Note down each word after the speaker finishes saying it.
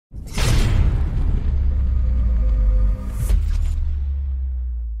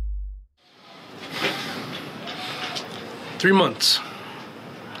3 months.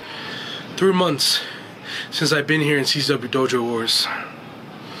 3 months since I've been here in CZW Dojo Wars.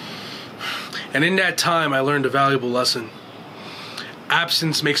 And in that time, I learned a valuable lesson.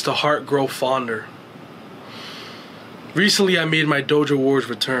 Absence makes the heart grow fonder. Recently, I made my Dojo Wars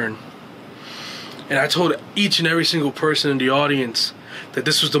return. And I told each and every single person in the audience that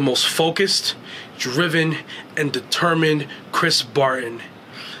this was the most focused, driven, and determined Chris Barton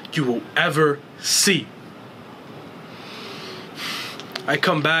you will ever see. I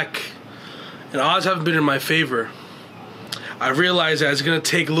come back, and odds haven't been in my favor. I realize that it's going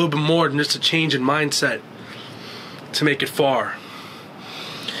to take a little bit more than just a change in mindset to make it far.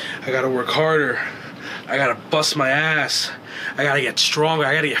 I got to work harder. I got to bust my ass. I got to get stronger.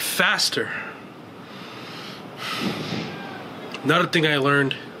 I got to get faster. Another thing I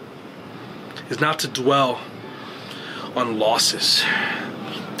learned is not to dwell on losses.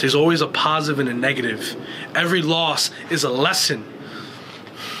 There's always a positive and a negative. Every loss is a lesson.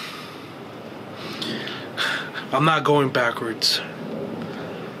 I'm not going backwards.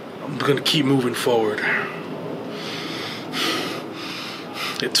 I'm gonna keep moving forward.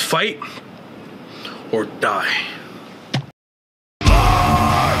 It's fight or die.